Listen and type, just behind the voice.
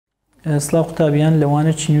سلااو قوتابیان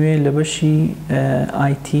لەوانە چینوێ لە بەشی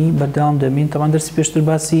ئاییتی بەردەوام دەبین. تەمان دەرسی پێشتر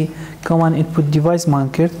باسی کۆمان ئینپوت دیڤایسمان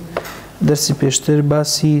کرد، دەرسی پێشتر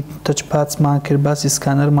باسی تەچ پادمان کرد، باسی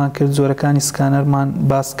سکانەرمان کرد، جۆرەکانی سکانەرمان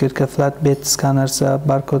باس کرد کە فلات بێت سکانەرسە،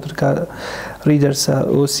 بارکۆد ریدەرسە،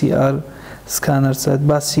 OCR سکانەرسە،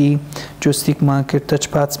 باسی جۆستیکمان کرد، تەچ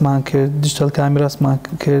پادمان کرد، دیجیتال کامێراسمان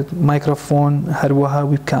کرد، مایکرۆفۆن، هەروەها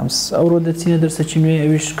ویبکامس. ئەوڕۆ دەچینە دەرسە چینوێ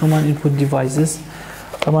ئەویش کۆمان ئینپوت دیڤایسز.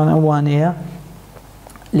 طبعا ئەوانەیە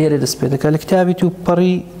لێرە دەست پێ دەکات لە کتابی تو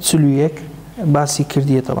پەڕی چلوویەک باسی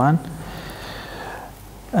کردیە. طبعا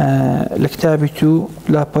لە کتابی تو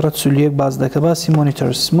لاپەڕە چلوویەک باز دەکە باسی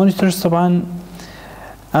مۆنیتۆرس. طبعا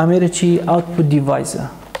ئامێرەی ئاوتپوت دیڤایسە،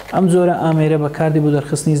 ئەم جۆرە ئامێرە بەکاردی بۆ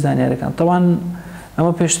دەرخستنی زانیاریەکان. طبعا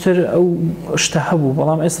ئەمە پێشتر ئەو شتە هەبوو،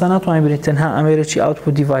 بەڵام ئێستا ناتوانین بڵین تەنها ئامێرەی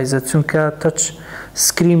ئاوتپوت دیڤایسە، چونکە تەچ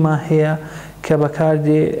سکرینمان هەیە کە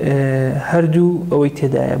بەکاردێ هەردوو ئەوەی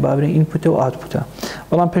تێدایە، بابرین ئینپوتە و ئاوتپوتە.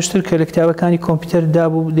 بەڵام پێشتر کە لە کتابەکانی کۆمپیوتەر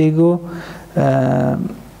دابوو دەیگۆ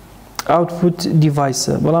ئاوتپوت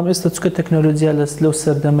دیڤایسە، بەڵام ئێستا چکە تەکنۆلۆجیا لەو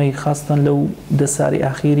سەردەمەی خاستن لەو دەساری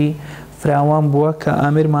ئاخیری فراوان بووە کە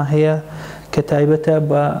ئامێرمان هەیە کە تایبەتە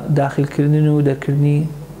بە داخلکردن و دەرکردنی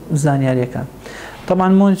زانیاریەکان. طبعا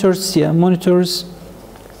مۆنیتۆرس چییە؟ مۆنیتۆرس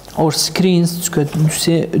or screens چکە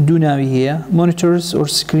دوو ناوی هەیە. مۆنیتۆرس or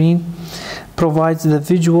screen provides the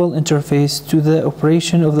visual interface to the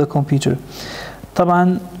operation of the computer. طبعا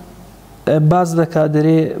باز دەکات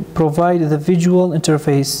دەرێ provide the visual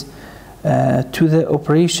interface to the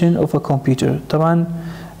operation of a computer. طبعا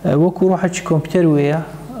وەکو ڕۆحەکی کۆمپیوتەر وەیە،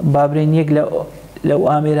 بابرین یەک لەو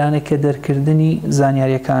ئامێرانە کە دەرکردنی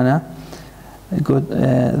زانیاریەکانە.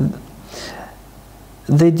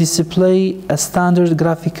 They display a standard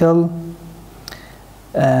graphical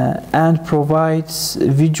and provides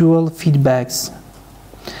visual feedbacks.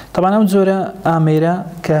 طبعا ئەم جۆرە ئامێرە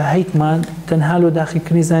کە هەیتمان تەنها لۆ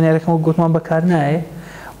داخلکردنی زانیاریەکان وەک گوتمان بەکار نایە،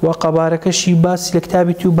 و قەبارەکەشی باسی لە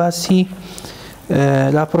کتابی تو باسی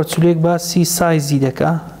لاپەڕە چولێک باسی سایزی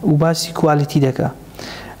دەکا و باسی کوالیتی دەکا.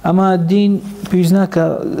 ئەمە دین پێویست ناکە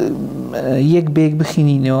یەک بێک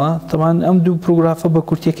بخینینەوە. طبعا ئەم دوو پرۆگرافە بە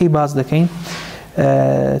کورتیەکەی باز دەکەین،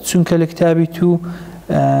 چونکە لە کتابی تو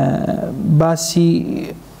باسی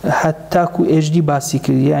هەتاکو HD باسی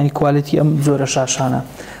کردی، ینی کوالیتی ئەم جۆرە شاشانە.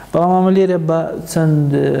 بەڵام ئەمە لێرە بە چەند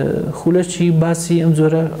خولەکی باسی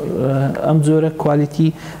ئەم جۆرە کوالیتی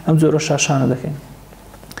ئەم جۆرە شاشانە دەکەین.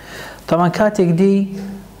 تاوان کاتێک دەی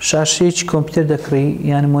شاشەیەکی کۆمپیوتەر دەکڕی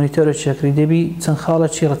یان مۆنیتۆرێکی دەکڕی، دەبی چەند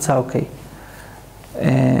خاڵێکی ڕەچاوکەی.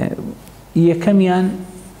 یەکەمیان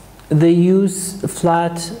the use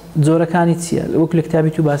flat جۆرەکانی چییە؟ وەک لە کتابی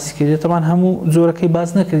تو باسی کردێت. طبعا هەموو جۆرەکەی باز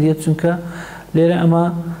نەکردێت، چونکە لێرە ئەمە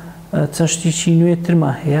چەند شتێکی نوێ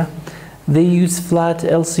ترمان هەیە. they use flat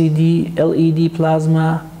LCD, LED plasma,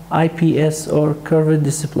 IPS or curved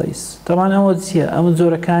displays. طبعا ئەوە چییە؟ ئەمە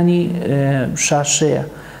جۆرەکانی شاشەیە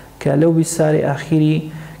کە لەو بیساری ئاخیری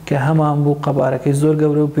کە هەمان بوو قەبارەکەی زۆر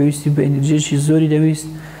گەورە و پێویستی بە ئەنرژیەکی زۆری دەویست،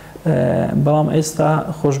 بەڵام ئێستا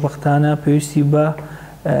خۆشبەختانە پێویستی بە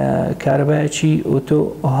کارەبایەکی ئۆتۆ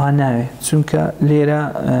ئەوها ناوێ، چونکە لێرە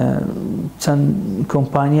چەند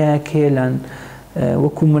کۆمپانیایەک هێلان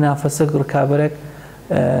وەکو منافەسە ڕکابەرێک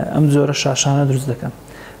ئەم جۆرە شاشانە دروست دەکەن.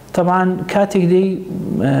 طبعا کاتێک دەی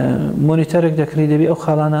مۆنیتۆرێک دەکڕی دەبێت ئەو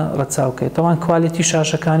خاڵانە ڕەچاوکەیت. طبعا کوالیتی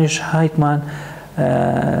شاشەکانیش هایتمان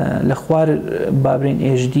لە خوار بابرین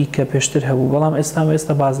HD کە پێشتر هەبوو، بەڵام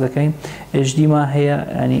ئێستا باز دەکەین HD ما هەیە،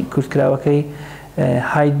 ینی کورتکراوەکەی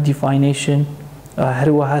high definition،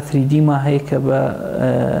 هەروەها 3D ما هەیە کە بە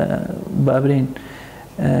بابرین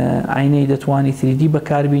عینەی دەتوانی 3D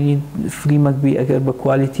بەکاربینی فلیمەک بی ئەگەر بە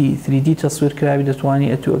کوالیتی 3D تەسویر کراوی دەتوانی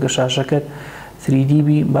ئەتو ئەگەر شاشەکەت 3D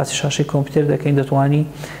بی باسی شاشەی کۆمپیوتەر دەکەین دەتوانی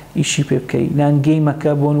ئیشی پێ بکەی. نان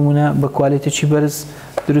گەیمەکە بۆ نمونە بە کوالیتێکی بەرز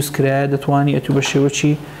دروست کرایە دەتوانی ئەتو بە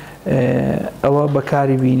شێوەی ئەوە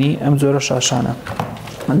بەکاری بینی ئەم جۆرە شاشانە.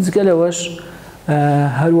 جگە لەوەش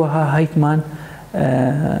هەروەها هایتمان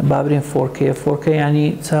بابرین 4K ینی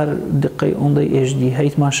 4 دقەی ئۆندەی HD،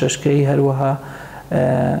 هەیتمان 6K هەروەها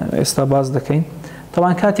ئێستا باز دەکەین.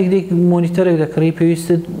 طبعا کاتێک دێک مۆنیتۆرێک دەکڕی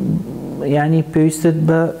پێویستت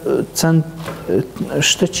بە چەند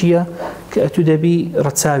شتە چییە کە ئەتو دەبی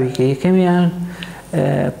ڕەچاویکە. یەکەمیان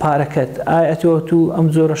پارەکەت، ئایا ئەتو ئەم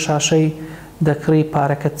جۆرە شاشەی دەکڕی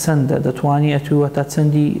پارەکەت چەندە، دەتوانی ئەتووە تا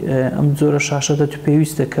چەندی ئەم جۆرە شاشەدە تو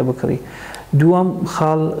پێویستە کە بکڕی. دووەم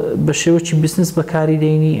خاڵ بە شێوەی بزنس بەکاری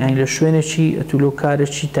دەینی، ئەین لە شوێنێکی ئەتو لۆ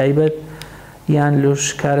کارێکی تایبەت یان لۆ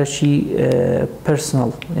کارێکی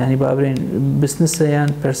پرسنەڵ، ینی بابرین بزنسە یان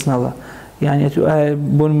پرسنەڵە، یانی تو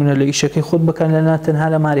بۆ نمونە لە ئیشەکەی خۆت بکەن لەنا تەنها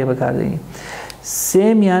لە مارێ بەکاردێنی.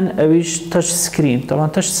 سێمیان ئەویش تەچ سکرین طبعا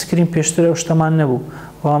تەچ سکرین پێشتر ئەو شتەمان نەبوو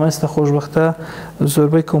بەڵام ئێستا خۆشبەختە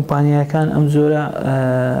زۆربەی کۆمپانیاکان ئەم زۆرە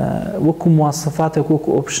وەکو مواسەفاتێک وەکو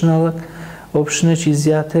ئۆپشنێکی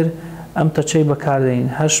زیاتر ئەم تەچەی بەکاردەین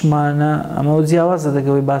هەشمانە ئەمەوە جیاوازە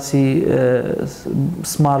دەگەوەی باسی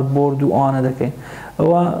سمارت بۆرد و ئەوانە دەکەین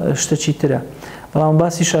ئەوە شتێکی ترە بەڵام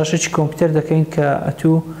باسی شاشەی کۆمپیوتەر دەکەین کە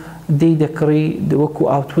ئەتوو دەی دەکڕی وەکو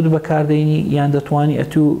ئاوتپوت بەکاردەینی یان دەتوانی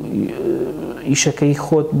ئەتوو ئیشەکەی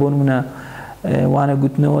خۆت بۆ نمونە وانە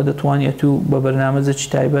گوتنەوە دەتوانی ئەتوو بە بەرنامەجێکی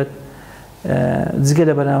تایبەت جگە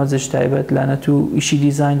لە بەرنامەجێکی تایبەت لانەت و ئیشی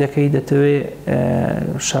دیزاین دەکەی دەتەوێت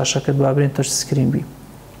شاشەکەت بابرێن تەچ سکرین بی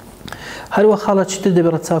هەروە خاڵە چیتر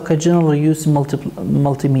دەبێت چاوکە جنرال یوز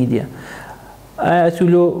مەڵتیمیدیا ئەتوو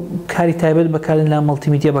لۆ کاری تایبەت بەکارن لا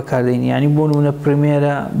مەڵتیمیدیا بەکاردەین یعنی بۆ نمونە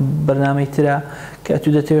پرێمیێرە بەرنامەی ترە کە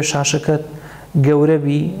ئەتوو دەتەوێت شاشەکەت گەورە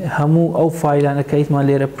بی هەموو ئەو فایلانەکەیتمان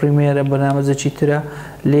لێرە پرێمیێرە بەرنامەجێکی ترە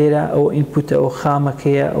لێرە ئەو ئینپوتە ئەو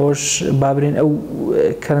خامەکەیە ئەوش بابرێن ئەو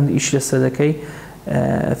کەرەند ئیش لەسەر دەکەی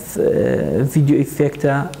ڤیدیۆ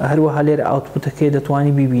ئیفێکتە هەروەها لێرە ئاوتپوتەکەی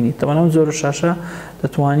دەتوانی بیبینی تەمەەن ئەم زۆرە شاشە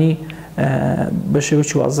دەتوانی بە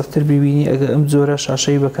شێوەی وازەختر بیبینی ئەگە ئەم زۆرە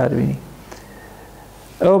شاشەی بەکاربینی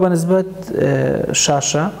ئەوە بەنسبەت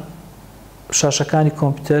شاشەکانی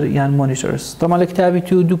کۆمپیوتەر یان مۆنیتۆرز تەمان لە کتابی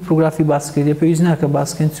تو دوو پرۆگرافی باسکردی پێویست ناکە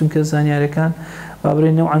باسکەین چونکە زانیاریەکان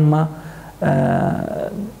بابرێن نەوعەنما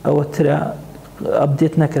ئەوە ترە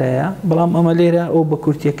ئەپدێت نەکرایە بەڵام ئەمە لێرە ئەو بە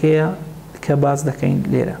کورتیەکەیە کە باز دەکەین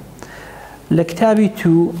لێرە لە کتابی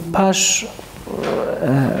تو پاش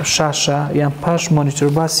شاشە یان پاش مۆنیتۆر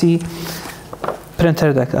باسی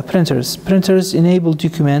پرینتەر دەکات printers enable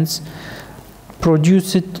documents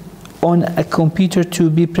produced on a computer to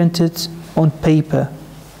be printed on paper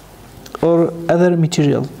or other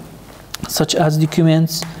material such as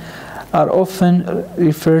documents are often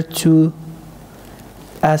referred to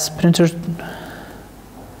as printer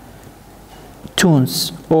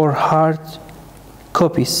toons or hard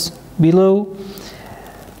copies. Below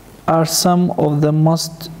are some of the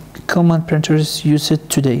most common printers used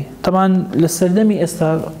today. طبعا لسردمي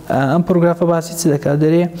استا ام پروگرافا باسی چ دەکات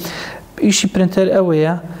دەرێ ئیشی پرینتەر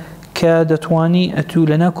ئەوەیە کە دەتوانی ئەتوو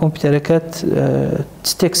لەنا کۆمپیوتەرەکەت چ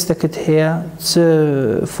تێکستەکەت هەیە چ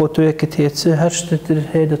فۆتۆیەکەت هەیە چ هەر شتتر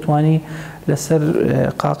هەیە دەتوانی لەسەر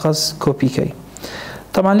قاقەز کۆپیکەی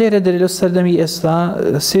تەمان لێرە دەرێ لە سەردەمی ئێستا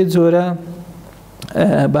سێ جۆرە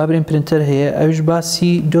بابرین پرینتەر هەیە ئەوش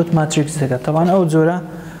باسی دۆت ماتریکس دەکات تەمان ئەو جۆرە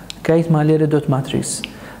کایتمان لێرە دۆت ماتریکس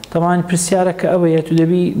تەمان پرسیارەکە ئەوەیە تو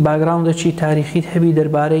دەبی باگراوندێکی تاریخیت هەبی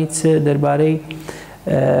دەربارەی چ دەربارەی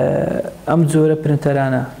ئەم جۆرە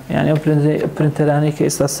پرینتەرانە یعنی ئەم پرینتەرانەی کە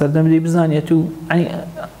ئێستا سەردەم دەی بزانێت و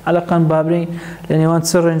عەلەقەن بابرین لە نێوان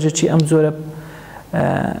چ ڕێنجێکی ئەم جۆرە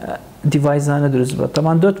دیڤایزانە دروست بە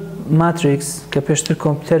تەمان دۆت ماتریکس کە پێشتر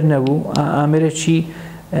کۆمپیوتەر نەبوو ئامێرێکی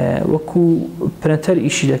وەکو پرینتەر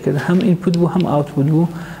ئیشی دەکرد هەم ئینپوت بوو هەم ئاوتپوت بوو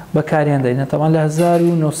بەکاریان دەینە تەمان لە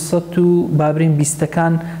 1900 و بابرین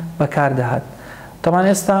 20ەکان بەکاردەهات تەمان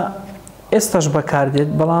ئێستاش بەکاردێت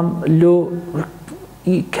بەڵام لۆ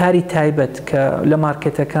کاری تایبەت کە لە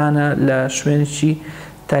مارکێتەکانە لە شوێنێکی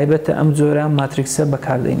تایبەتە ئەم جۆرە ماتریکسە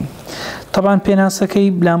بەکاردێنی طبعا پێناسەکەی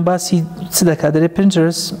بلان باسی چ دەکات دەرێ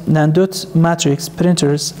printers non-dot matrix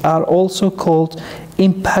printers are also called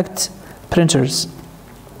impact printers.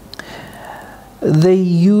 They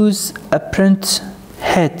use a print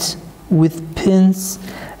head with pins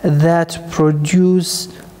that produce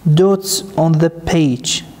dots on the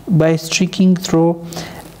page by streaking through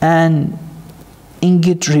an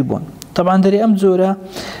ingot ribbon. طبعا دەرێ ئەم جۆرە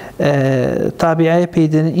تابعایە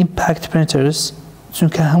پێدەن impact printers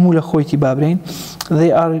چونکە هەموو لە خۆیتی بابرین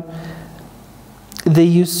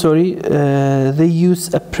they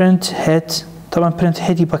use a print head طبعا print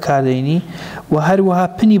headی بەکاردێنی و هەروەها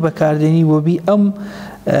پنی بەکاردێنی و بی ئەم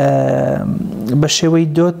بە شێوەی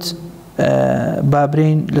دۆت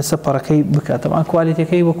بابرین لەسەر پەڕەکەی بکات طبعا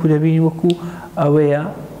کوالیتەکەی وەکو دەبینی وەکو ئەوەیە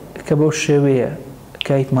کە بەو شێوەیە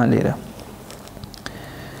کایتمان لێرە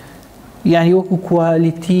یعنی وەکو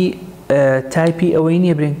کوالیتی تایپی ئەوەی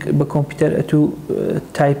نییە برین بە کۆمپیوتەر ئەتوو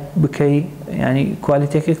تایپ بکەی ینی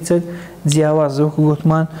کوالیتەکە چەک جیاوازە وەکو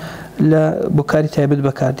گوتمان لە بۆ کاری تایبەت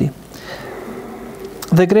بەکاردی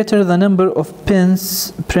The greater the number of pins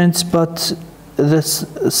prints but the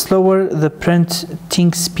slower the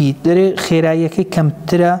printing speed دەرێ خێراییەکەی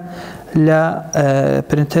کەمترە لە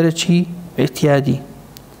پرینتەرێکی ئێتیادی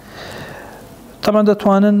طبعا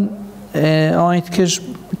دەتوانن ئەوانی تکەش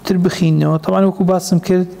تر بخینەوە طبعا وەکو باسم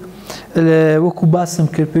کرد وەکو باسم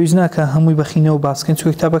کرد پێویست ناکە هەمووی بەخینەوە باسکەن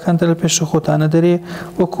چون کتابەکانتە لە پێشە خۆتانە دەرێ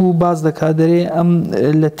وەکو باز دەکات دەرێ ئەم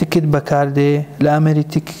لە تکت بەکاردێ لە ئامێری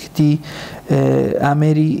تکتی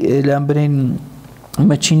ئامێری لەم برین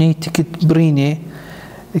مەچینەی تکت بڕینێ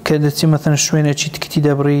کە دەچی مەتەن شوێنێکی تکتی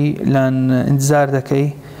دەبڕی لان ئینتزار دەکەی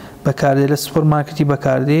بەکاردێ لە سوپەرمارکەتی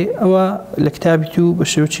بەکاردێ ئەوە لە کتابی تو بە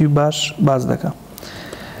شێوەیەکی باز دەکات.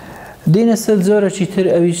 دێنە سەر زۆرەکی تر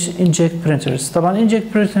ئەویش ئینجێکت پرنترز. طبعا ئینجێکت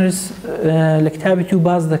پرنترز لە کتابی تو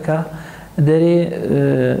باز دەکات دەرێ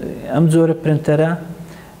ئەم جۆرە پرنتەرە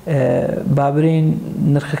بابرین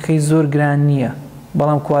نرخەکەی زۆر گران نییە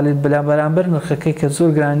بەڵام کوالیت بەرامبەر نرخەکەی کە زۆر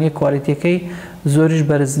گران نییە کوالیتیەکەی زۆریش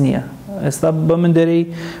بەرز نییە. ئێستا بە من دەرەی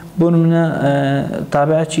بۆ نمونە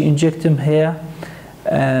تابعاتی ئینجێکتم هەیە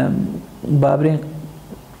بابرین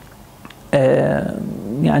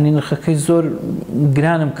یعنی نرخەکەی زۆر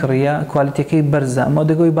گرانم کڕیە کوالیتیەکەی بەرزە ئەمە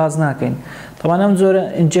دەگۆی باز ناکەین. طبعا ئەم جۆرە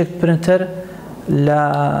ئینجێکت پرنتەر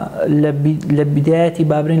لە بیدایەتی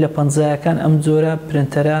بابرین لە پەنجایەکان ئەم جۆرە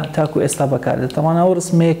پرنتەرە تاکو ئێستا بەکاردێت. طبعا ئەو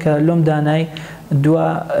ڕسمەیە کە لۆم دانای دووە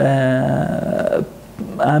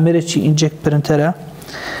ئامێرێکی ئینجێکت پرنتەرە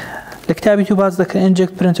لە کتابی تو باز دەکە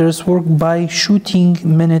ئینجێکت printers work by shooting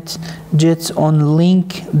minute jets on link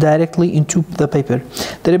directly into the paper.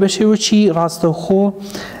 دەرێ بە شێوەیەکی ڕاستەوخۆ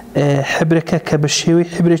حبرەکە کە بە شێوەی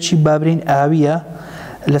حبرێکی بابرین ئاویە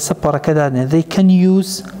لەسەر پەڕەکەدا دێن. They can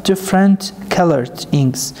use different colored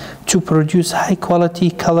inks to produce high quality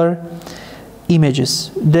color images.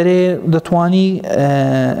 دەرێ دەتوانی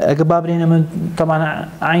ئەگە بابرین ئەمە طبعا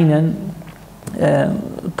عینەن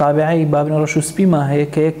تابعی بابرین ڕەش و سپیمان هەیە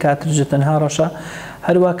کە یەک کاترجە تەنها ڕەشە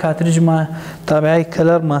هەروە کاترجمە تابعی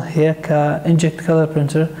کەلەرمە هەیە کە ئینجێکت کەلەر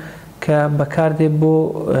پرنتر کە بەکاردێ بۆ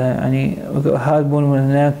ینی هات بۆ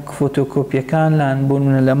نمونە فۆتۆکۆپیەکان لان بۆ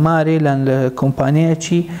نمونە لە مارێ لان لە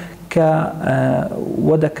کۆمپانیایەکی کە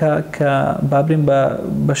وەدەکە کە بابرین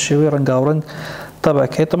بە شێوەی ڕەنگاوڕەنگ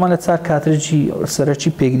طبعکە تەمان لە چار کاترجی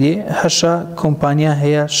سەرەکی پێکدێ هەشە کۆمپانیا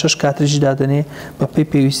هەیە 6 کاترجی دادەنێ بە پێی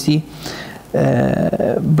پێویستی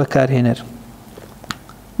بەکارهێنەر.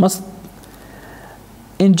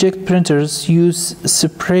 Inkjet printers use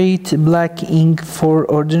sprayed black ink for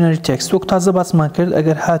ordinary text. وەک تازە باسمان کرد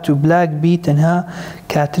ئەگەر هاتو black بی تەنها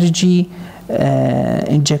کاترجی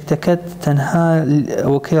ئینجێکتەکەت تەنها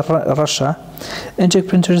ئەوەکەی ڕەشە. Inkjet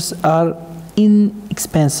printers are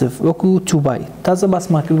inexpensive وەکو 2x. تازە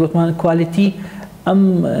باسمان کرد گوتمان کوالیتی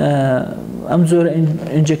ئەم زۆرە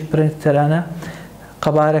ئینجێکت پرنتەرانە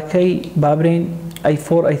قەبارەکەی بابرین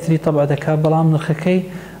ئای4 ئای3 طبع دەکات بەڵام نرخەکەی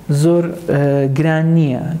زۆر گران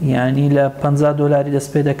نییە یعنی لە $50 دەست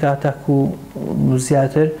پێ دەکات تاکو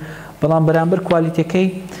زیاتر بەڵام بەرامبەر کوالیتیەکەی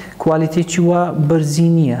کوالیتێکی وە بەرزی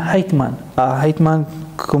نییە. هایتمان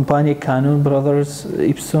کۆمپانیای کانون برادرز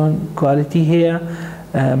ئیپسۆن کوالیتی هەیە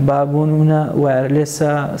با بۆ نمونە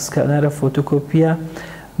وایرلێسە سکانەرە فۆتۆکۆپیە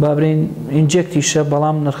بابرین ئینجێکتیشە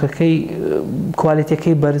بەڵام نرخەکەی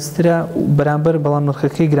کوالیتیەکەی بەرزترە بەرامبەر بەڵام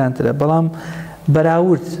نرخەکەی گرانترە بەڵام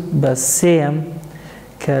بەراورد بە سێیەم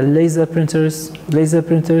کە لیزر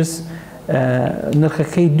پرنترز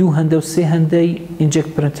نرخەکەی 2 هەندە و 3 هەندەی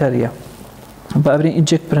ئینجێکت پرنتەریە بابرین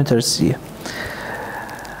ئینجێکت پرنتەرسیە.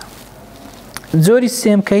 زۆری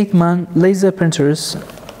سێم کەیتمان لیزر پرنترز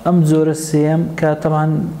ئەم زۆرە سێم کە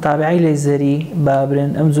تەمان تابعی لیزەری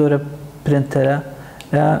بابرین ئەم زۆرە پرنتەرە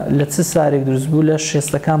لە چ سارێک دروست بوو لە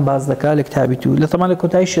شێستەکان باز دەکات لە کتابی تو لە تەمان لە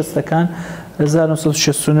کۆتایی شێستەکان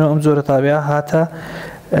 1969 ئەم زۆرە تابعە هاتە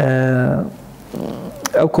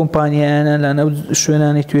ئەو کۆمپانیایانە لەن ئەو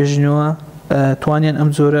شوێنانی توێژینەوە توانیان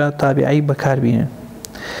ئەم زۆرە تابعی بەکاربینن.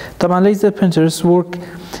 طبعا laser printers work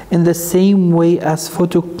in the same way as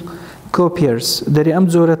photocopiers. دەری ئەم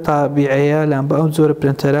زۆرە تابعەیە لەم بە ئەم زۆرە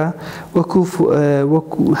پرنتەرە وەکو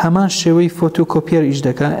هەمان شێوەی فۆتۆکۆپیەر ئیش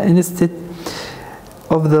دەکات. Instead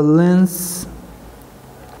of the lens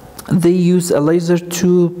they use a laser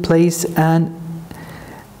to place an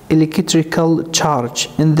electrical charge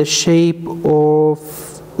in the shape of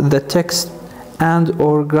the text and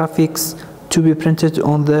or graphics to be printed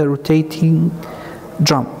on the rotating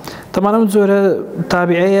drum. طبعا ئەم زۆرە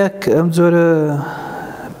تابعەیە ئەم زۆرە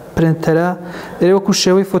پرنتەرە دەرێ وەکو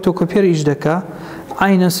شێوەی فۆتۆکۆپیەر ئیش دەکات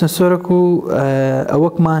عینە سنسۆرەک و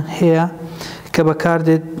ئەوەکمان هەیە کە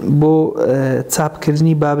بەکاردێت بۆ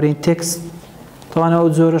چاپکردنی بابرین تێکست. طبعا ئەو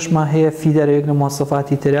زۆرەشمان هەیە فیدەرێک لە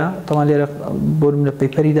مواصفاتی ترە طبعا لێرە بۆ لە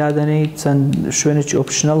پەیپەری دادەنەی چەند شوێنێکی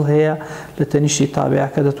ئۆپشنەڵ هەیە لە تەنیشتی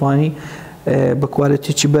تابعەکە دەتوانی بە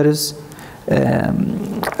کوالیتیی بەرز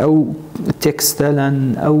ئەو تێکستە لەن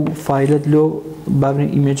ئەو فایلت لۆ بابرین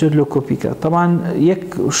ئیمێجت لۆ کۆپیکە. طبعا یەک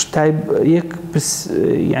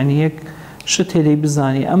شت هێلەی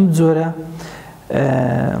بزانی ئەم زۆرە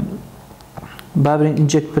بابرین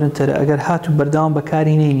ئینجێکت پرنتەرە ئەگەر هاتوو بەردەوام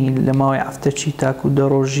بەکاری نێنی لە ماوەی هەفتەچی تاکو و 10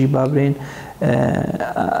 ڕۆژی بابرین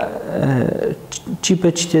چیپە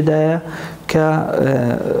چی تێدایە کە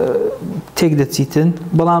تێک دەچیتن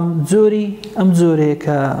بەڵام زۆری ئەم زۆرەیە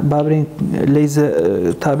کە بابرین لەیزە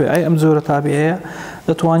تابعی ئەم زۆرە تابعەیە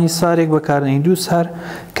دەتوانی سارێک بەکارنێنی دوو سار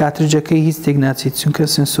کاترجەکەی هیچ تێک ناچیت چونکە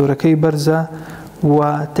سنسۆرەکەی بەرزە و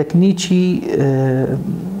تەکنیکی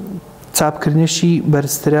چاپکردنیشی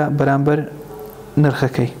بەرزترە بەرامبەر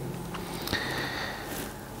نرخەکەی.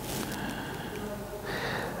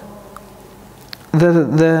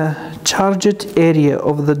 The charged area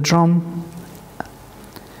of the drum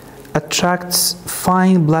attracts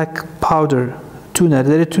fine black powder tuner.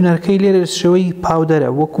 دەرێت تونەرەکەی لێرە شێوەی پاودەرە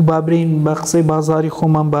وەکو بابرین بە قسەی بازاری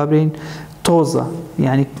خۆمان بابرین تۆزە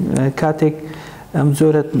یعنی کاتێک ئەم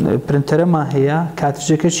زۆرە پرنتەرەمان هەیە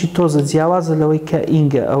کاتژەکەشی تۆزە جیاوازە لەوەی کە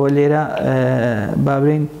ئینگە ئەوە لێرە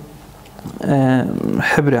بابرین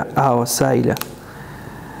حبرە ئاوە سایلە.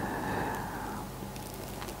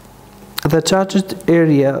 The charged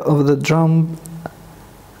area of the drum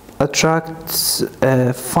attracts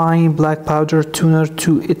fine black powder tuner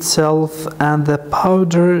to itself and the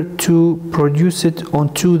powder to produce it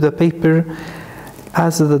onto the paper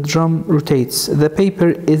as the drum rotates. The paper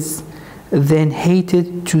is then heated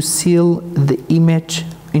to seal the image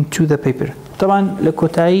into the paper. طبعا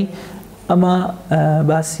لكوتاي أما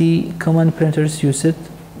باسي common printers use it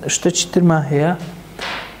شتى ترما هي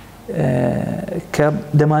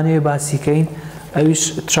كدمانية باسي كين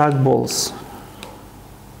أويش track balls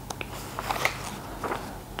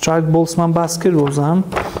من باسكر روزهم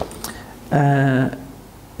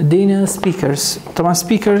دينا speakers طبعا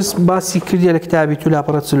speakers باسي كردي الكتابي تولا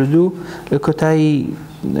براتسلدو لكوتاي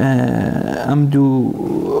أمدو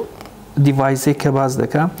device كباز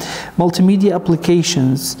دكا. Multimedia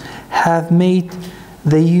applications have made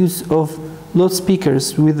the use of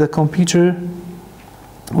loudspeakers with the computer.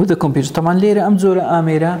 طبعا ليرة أم زورة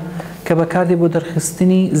آميرة كبكاردي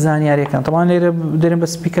بدرخستني زانياري كان طبعا ليرة بدرين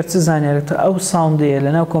بس سبيكر زانياري أو ساوندية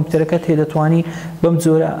لنا وكمبيوتركات هي تواني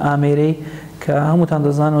بمزورة آميري كهم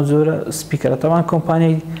تندزان وزورة سبيكر. طبعا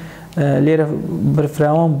كومباني ليرة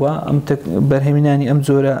برفراوان بوا أم برهميناني أم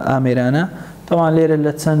زورة آميرانا طبعا ليرة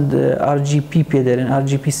لتسند RGP بيدرين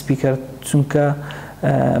RGP سبيكر تسونكا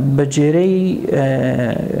بجيري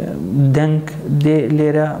دنك دي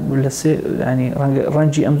ليرة لسي يعني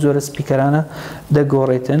رنجي أم زورة سبيكرانا دا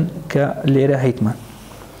غوريتن كليرة هيتمان.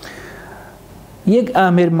 يك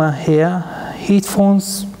آمر ما هي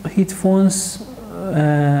هيدفونز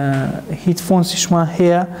إيش ما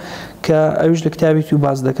هي كأوجد كتابي تو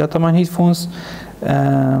باز دكا. طبعا هيدفونز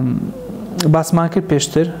باس ماركت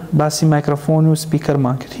بيشتر باسي ميكروفون و سبيكر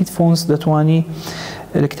ماركت. هيدفونز دتواني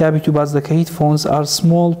الكتابي تو باز دكا. Headphones are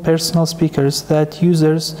small personal speakers that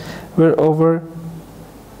users wear over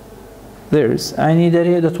theirs. يعني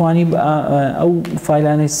داري دتواني أو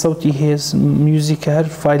فايلاني صوتي هيز ميوزك هر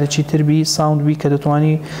فايل شي تربي ساوند بي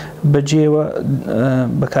كدتواني بجيوا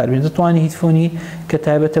بكاربي. دتواني هيدفوني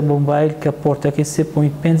كتابة موبايل كبورتاكي 6.5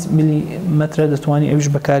 ملم دتواني أوش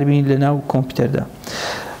بكاربي لنا وكمبيوتر ده.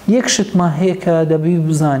 يكشت ما هيك دبي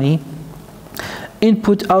بزاني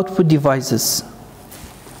input output devices.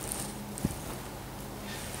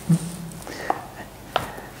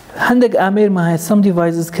 عندك آمر ما هي some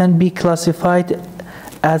devices can be classified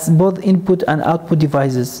as both input and output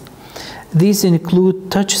devices. These include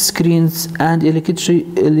touch screens and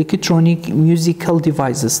electronic musical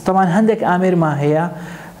devices. طبعا عندك آمر ما هي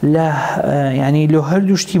له يعني لو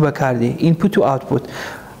هردوش تي بكاردي input و output.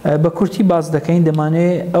 بكورتي باز دكين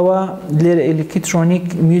دمانه أو لير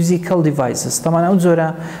electronic musical devices. طبعا أو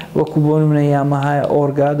زورا وكبون من أيام هاي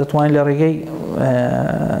أورجا دتوان لرجع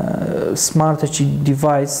سمارت شي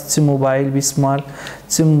ديفايس تي موبايل بي سمارت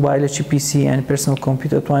تي موبايل شي بي سي يعني بيرسونال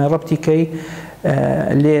كمبيوتر توان ربطي كي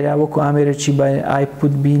ليرا وكو امير شي باي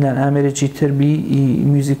ايبود بي لان امير شي تربي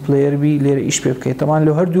ميوزك بلاير بي ليرا ايش بكي. طبعا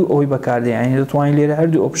لو هردو اوي بكاردي يعني توان ليرا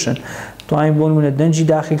هردو اوبشن توان بون من الدنجي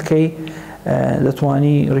داخل كي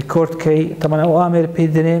دتواني ريكورد كي. طبعا او امير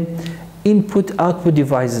بيدرين input output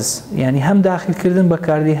devices يعني هم داخل كردن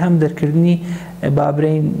بكاردي هم در كردني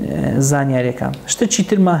بابرين زانياري كان. شتا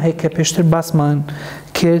چيتر ما هيك بيشتر باس من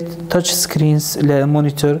كرد touch screens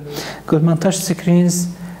لمونيتور قلت من touch screens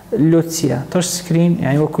لوتسيا touch screen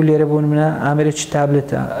يعني وكل يربون منها عملت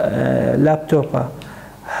تابلتا لابتوبا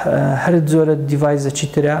هر زورة ديفايس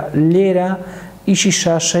چيترا ليرا إيشي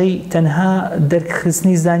شاشي تنها درك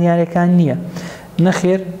خصني زانياري كان نية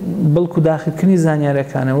نخير بلكو داخل كني زانياري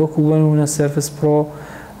كان وكو بنونا سيرفس برو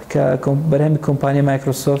كبرهم كومبانيا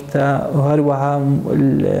مايكروسوفت وهروها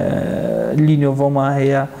لينوفو ما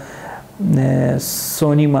هي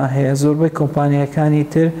سۆنیما هەیە، زۆربەی کۆمپانیەکانی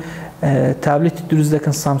تر تابلێتی دروست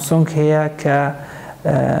دەکەن. سامسۆنگ هەیە کە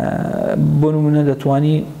بۆ نمونە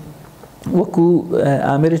دەتوانی وەکو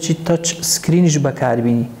ئامێرێکی تەچ سکرینش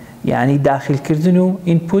بەکاربینی، یعنی داخلکردن و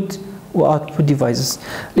ئینپوت و ئاوتپوت دیڤایسز.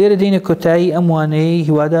 لێرە دێنە کۆتایی ئەم وانەیە.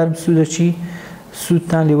 هیوادارم سوودەچی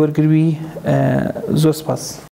سوودتان لێوەرگروی. زۆر سپاس.